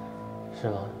是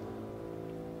吗？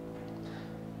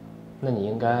那你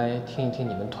应该听一听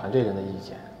你们团队人的意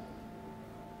见。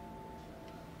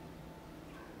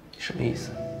什么意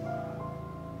思？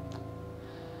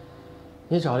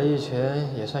你找了一群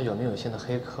也算有名有姓的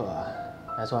黑客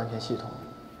来做安全系统，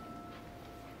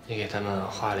你给他们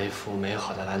画了一幅美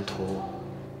好的蓝图，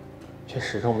却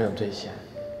始终没有兑现。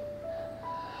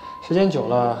时间久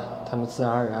了，他们自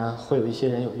然而然会有一些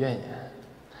人有怨言。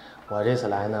我这次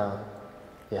来呢，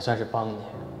也算是帮你。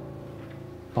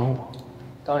帮我？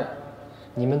当然，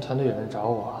你们团队有人找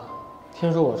我，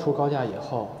听说我出高价以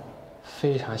后，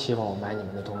非常希望我买你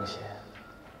们的东西。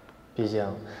毕竟，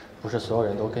不是所有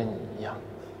人都跟你一样，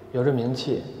有着名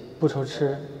气，不愁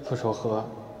吃，不愁喝，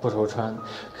不愁穿，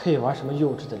可以玩什么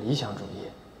幼稚的理想主义。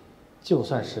就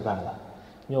算失败了，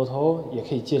扭头也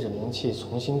可以借着名气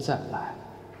重新再来。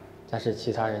但是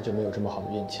其他人就没有这么好的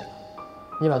运气了。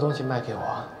你把东西卖给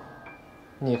我，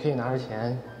你可以拿着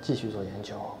钱继续做研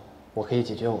究，我可以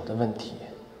解决我的问题，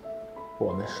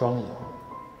我们双赢。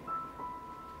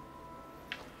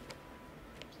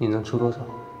你能出多少？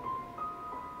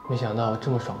没想到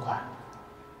这么爽快，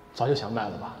早就想买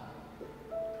了吧？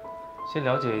先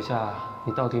了解一下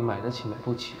你到底买得起买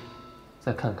不起，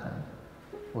再看看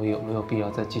我有没有必要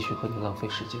再继续和你浪费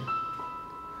时间。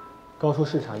高出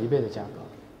市场1倍的价格。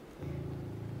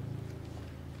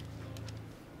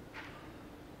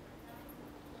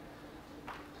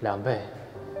2倍。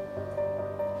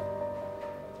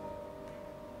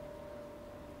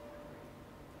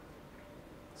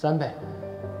3倍。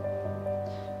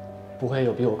不会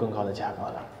有比我更高的价格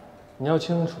了。你要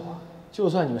清楚，就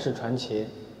算你们是传奇，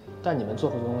但你们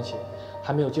做出的东西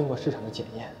还没有经过市场的检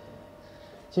验。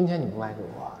今天你们卖给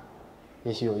我，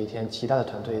也许有一天其他的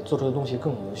团队做出的东西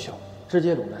更优秀，直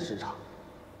接垄断市场。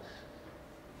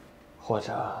或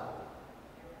者，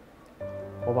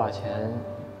我把钱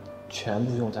全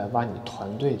部用在挖你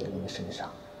团队的人身上。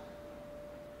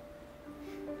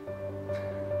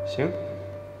行，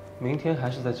明天还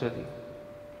是在这里，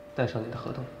带上你的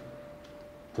合同。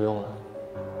不用了，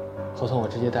合同我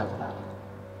直接带过来了。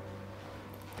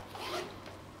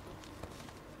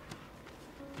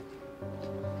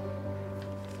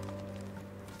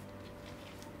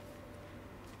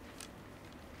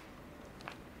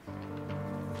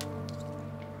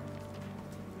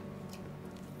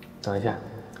等一下，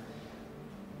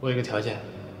我有一个条件，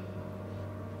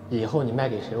以后你卖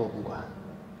给谁我不管，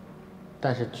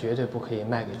但是绝对不可以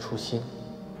卖给初心。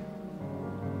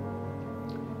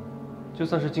就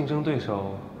算是竞争对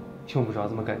手，用不着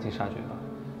这么赶尽杀绝吧？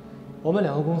我们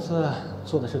2个公司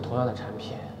做的是同样的产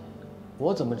品，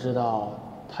我怎么知道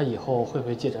他以后会不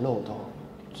会借着漏洞，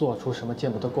做出什么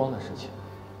见不得光的事情？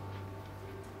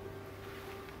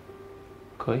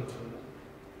可以。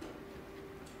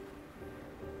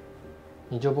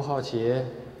你就不好奇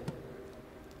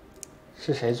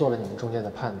是谁做了你们中间的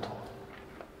叛徒？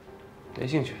没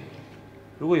兴趣。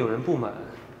如果有人不满，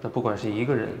那不管是1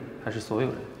个人还是所有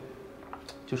人，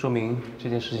就说明这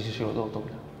件事情是有漏洞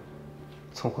的，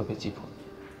总会被击破。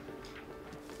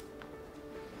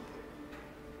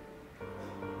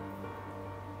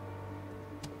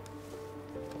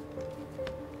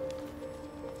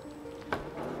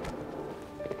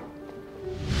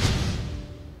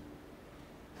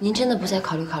您真的不再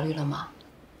考虑了吗？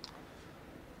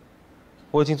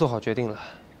我已经做好决定了。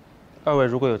2位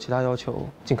如果有其他要求，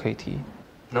尽可以提，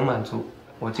能满足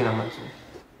我尽量满足。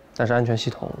但是安全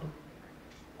系统，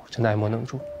我真的爱莫能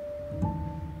助。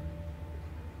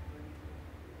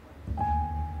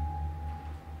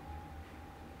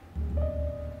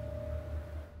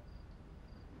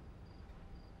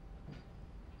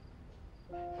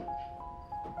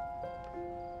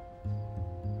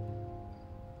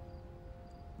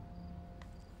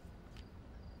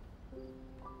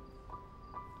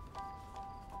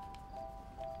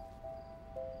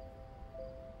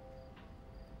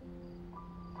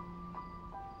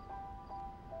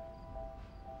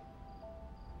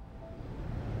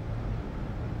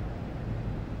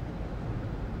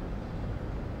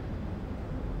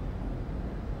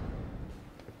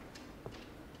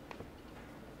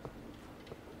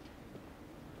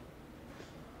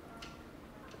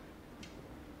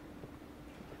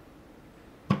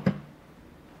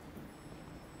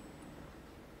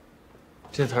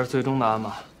这才是最终答案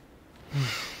吧？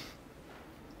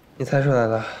你猜出来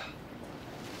了。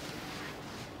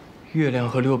月亮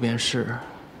和6便士，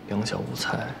两小无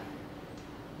猜。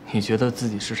你觉得自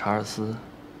己是查尔斯，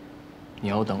你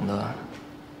要等的，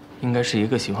应该是一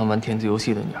个喜欢玩填字游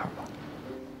戏的女孩吧？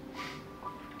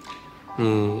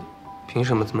你凭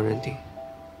什么这么认定？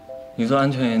你做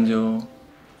安全研究，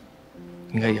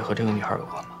应该也和这个女孩有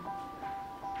关吧？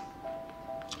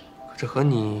可这和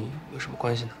你有什么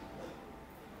关系呢？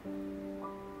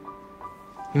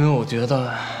因为我觉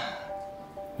得，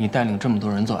你带领这么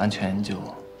多人做安全研究，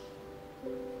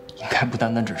应该不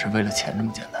单单只是为了钱这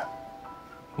么简单。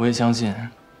我也相信，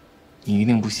你一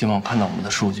定不希望看到我们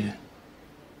的数据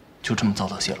就这么遭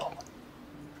到泄露。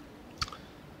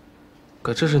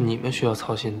可这是你们需要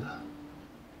操心的。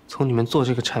从你们做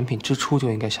这个产品之初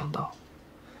就应该想到。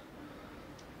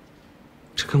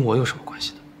这跟我有什么关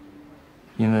系呢？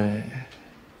因为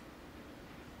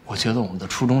我觉得我们的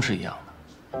初衷是一样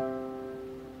的，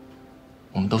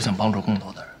我们都想帮助更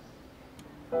多的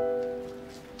人。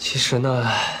其实呢，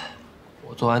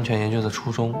我做安全研究的初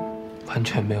衷完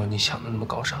全没有你想的那么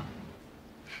高尚。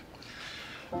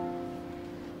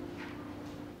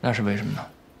那是为什么呢？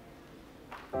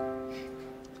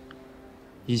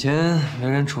以前为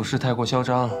人处事太过嚣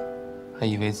张，还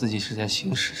以为自己是在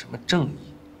行使什么正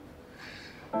义，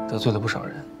得罪了不少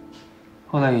人。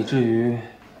后来以至于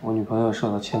我女朋友受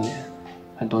到牵连，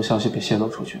很多消息被泄露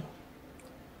出去了。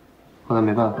后来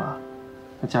没办法，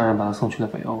她家人把她送去了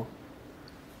北欧，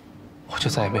我就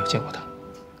再也没有见过她。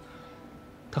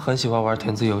她很喜欢玩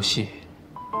填字游戏，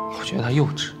我觉得她幼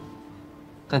稚，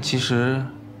但其实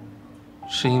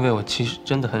是因为我其实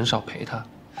真的很少陪她。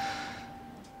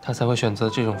他才会选择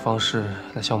这种方式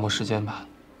来消磨时间吧。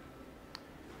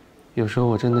有时候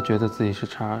我真的觉得自己是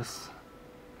查尔斯，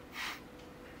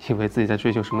以为自己在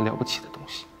追求什么了不起的东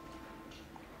西。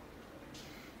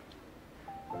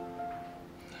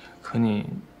可你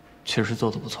确实做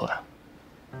得不错呀。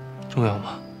重要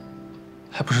吗？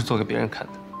还不是做给别人看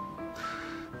的。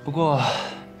不过，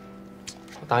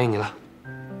我答应你了。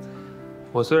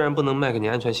我虽然不能卖给你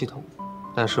安全系统，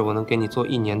但是我能给你做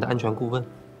1年的安全顾问。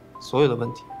所有的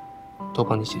问题都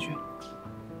帮你解决。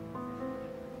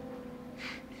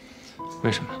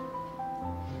为什么？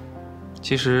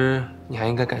其实你还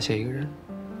应该感谢一个人。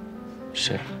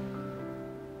谁？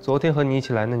昨天和你一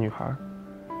起来的女孩，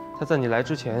她在你来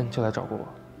之前就来找过我，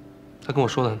她跟我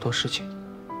说了很多事情，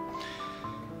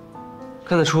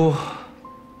看得出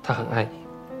她很爱你。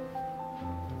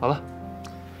好了，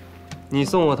你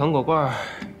送我糖果罐，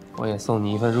我也送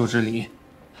你一份入职礼。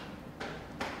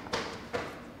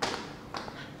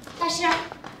大师，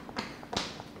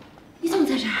你怎么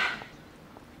在这儿？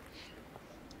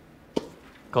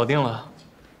搞定了。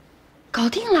搞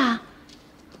定了。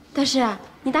大师，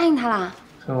你答应他了？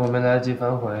趁我没来得及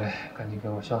反悔，赶紧给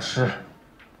我消失！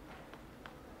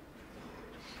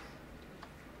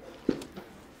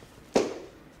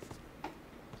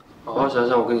好好想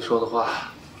想我跟你说的话，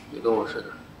别跟我似的，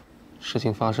事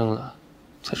情发生了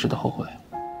才知道后悔。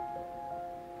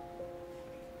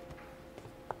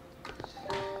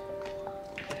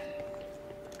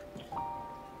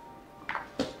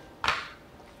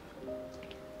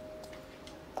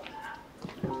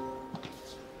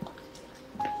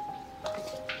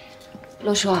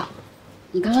陆叔，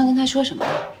你刚刚跟他说什么？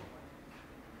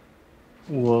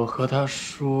我和他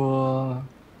说，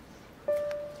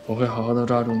我会好好的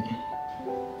抓住你，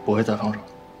不会再放手。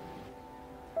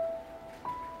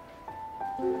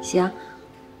行，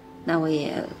那我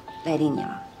也赖定你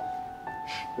了。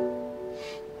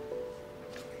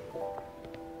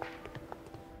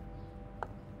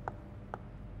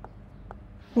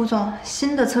吴总，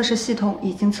新的测试系统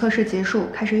已经测试结束，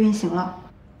开始运行了。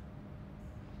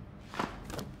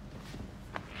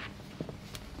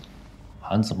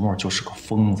韩子墨就是个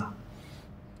疯子，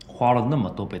花了那么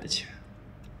多倍的钱，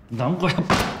难怪他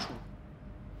不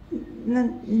出。那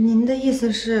您的意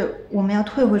思是我们要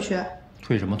退回去？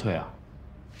退什么退啊？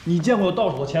你见过有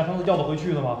到手的钱还能要得回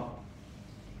去的吗？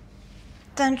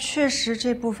但确实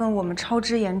这部分我们超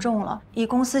支严重了。以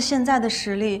公司现在的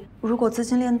实力，如果资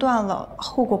金链断了，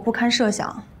后果不堪设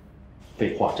想。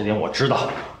废话，这点我知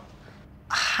道。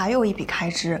还有一笔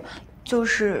开支，就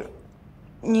是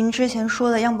您之前说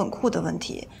的样本库的问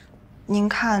题，您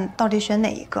看到底选哪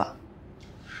一个？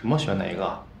什么选哪一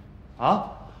个？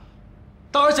啊？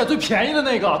当然选最便宜的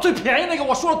那个，最便宜那个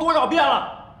我说了多少遍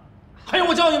了？还用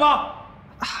我教你吗？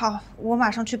好，我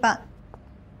马上去办。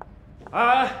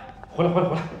哎，回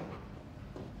来！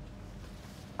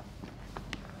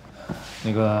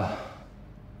那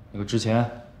个之前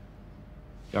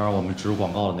要让我们植入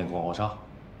广告的那个广告商，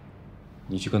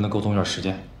你去跟他沟通一下时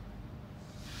间。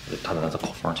我得探探他的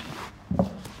口风去。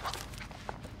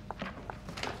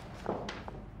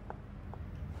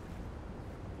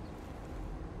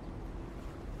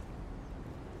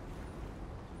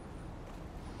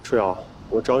楚瑶，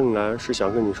我找你来是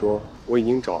想跟你说，我已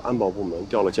经找安保部门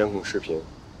调了监控视频，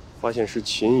发现是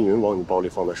秦云往你包里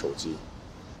放的手机。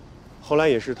后来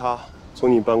也是他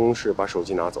从你办公室把手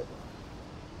机拿走的。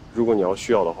如果你要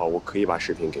需要的话，我可以把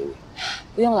视频给你。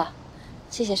不用了，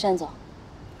谢谢单总。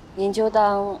您就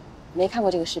当没看过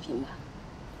这个视频吧。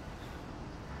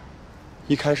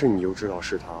一开始你就知道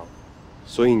是他，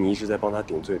所以你一直在帮他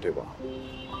顶罪，对吧？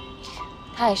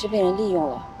他也是被人利用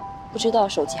了，不知道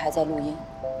手机还在录音。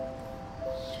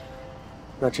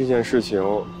那这件事情，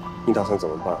你打算怎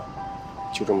么办？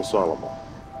就这么算了吗？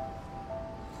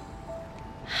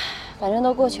反正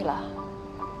都过去了，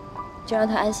就让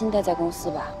他安心待在公司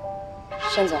吧。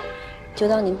盛总，就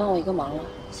当您帮我一个忙了，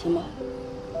行吗？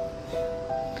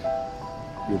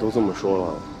你都这么说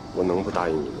了，我能不答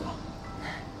应你吗？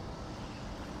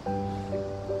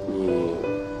你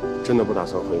真的不打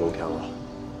算回龙天了？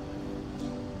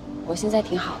我现在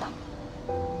挺好的。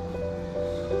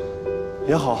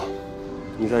也好，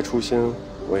你在初心，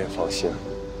我也放心。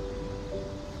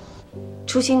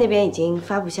初心那边已经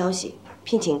发布消息，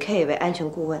聘请 K 为安全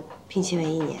顾问，聘期为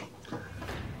1年。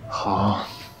好，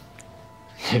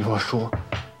李洛书，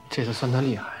这次算他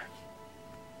厉害。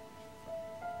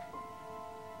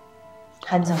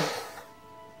韩总，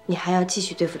你还要继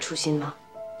续对付初心吗？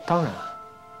当然，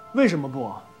为什么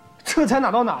不？这才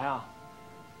哪到哪呀？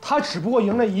他只不过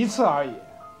赢了1次而已。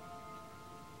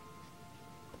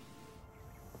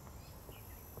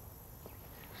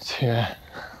秦云，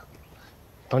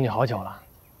等你好久了。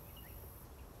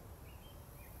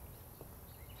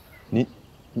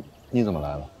你怎么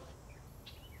来了？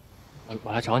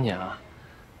我来找你啊！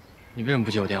你为什么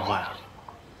不接我电话呀？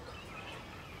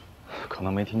可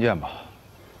能没听见吧。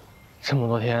这么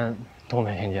多天都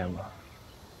没听见吗？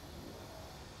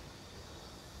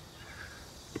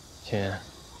秦云，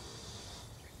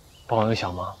帮我个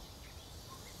小忙。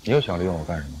你又想利用我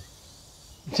干什么？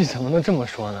你怎么能这么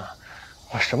说呢？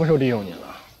我什么时候利用你了？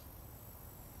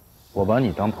我把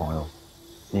你当朋友，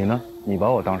你呢？你把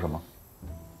我当什么？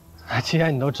既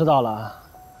然你都知道了，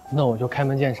那我就开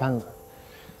门见山了。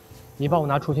你帮我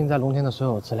拿初心在龙天的所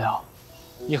有资料，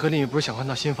你和丽宇不是想换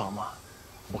套新房吗？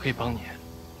我可以帮你。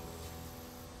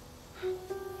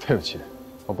对不起，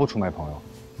我不出卖朋友。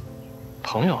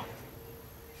朋友？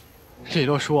李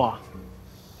洛书啊，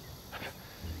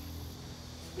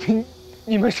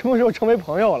你们什么时候成为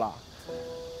朋友了？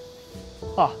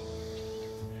啊，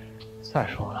再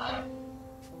说了，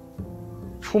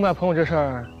出卖朋友这事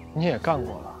儿你也干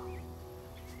过了。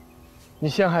你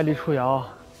陷害黎初瑶，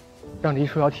让黎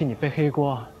初瑶替你背黑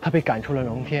锅，他被赶出了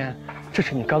龙天，这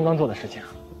是你刚刚做的事情。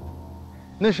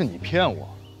那是你骗我。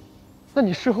那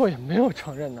你事后也没有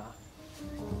承认呐。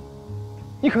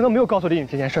你可能没有告诉李宇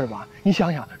这件事吧？你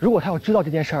想想，如果他要知道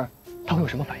这件事儿，他会有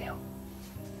什么反应？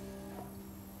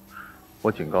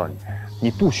我警告你，你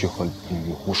不许和李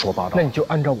宇胡说八道。那你就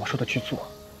按照我说的去做。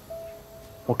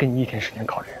我给你1天时间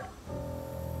考虑。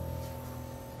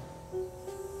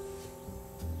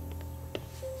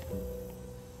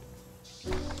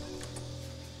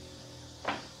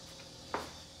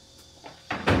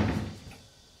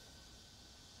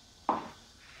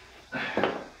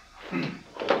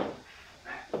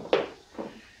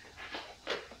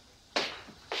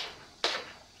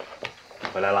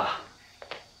回来了。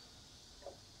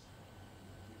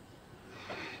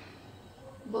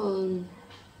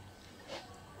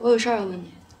我有事儿要问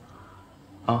你。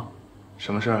啊？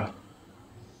什么事儿啊？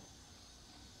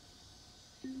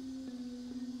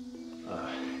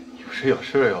你不是有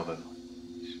事要问吗？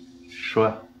说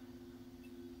呀。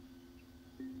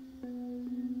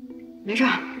没事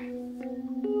儿，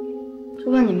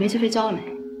就问你煤气费交了没？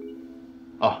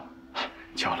哦，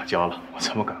交了，我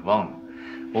怎么敢忘呢？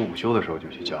我午休的时候就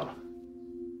去交了。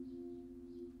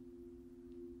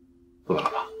饿了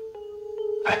吧？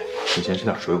哎，你先吃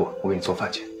点水果，我给你做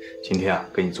饭去。今天啊，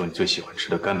给你做你最喜欢吃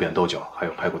的干煸豆角，还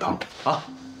有排骨汤啊。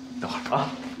等会儿啊。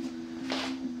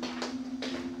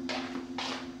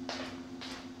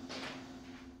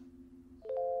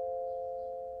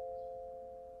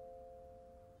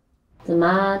怎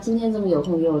么今天这么有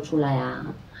空约我出来呀？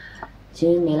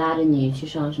秦云没拉着你去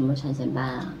上什么产前班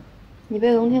啊？你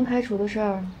被龙天开除的事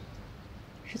儿，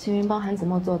是秦云帮韩子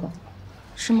墨做的，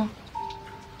是吗？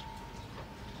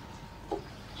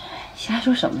瞎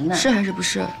说什么呢？是还是不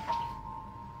是？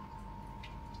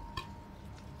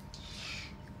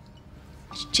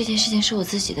这件事情是我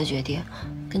自己的决定，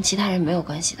跟其他人没有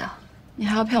关系的。你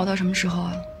还要骗我到什么时候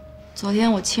啊？昨天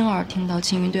我亲耳听到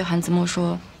秦云对韩子墨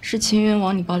说，是秦云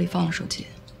往你包里放了手机。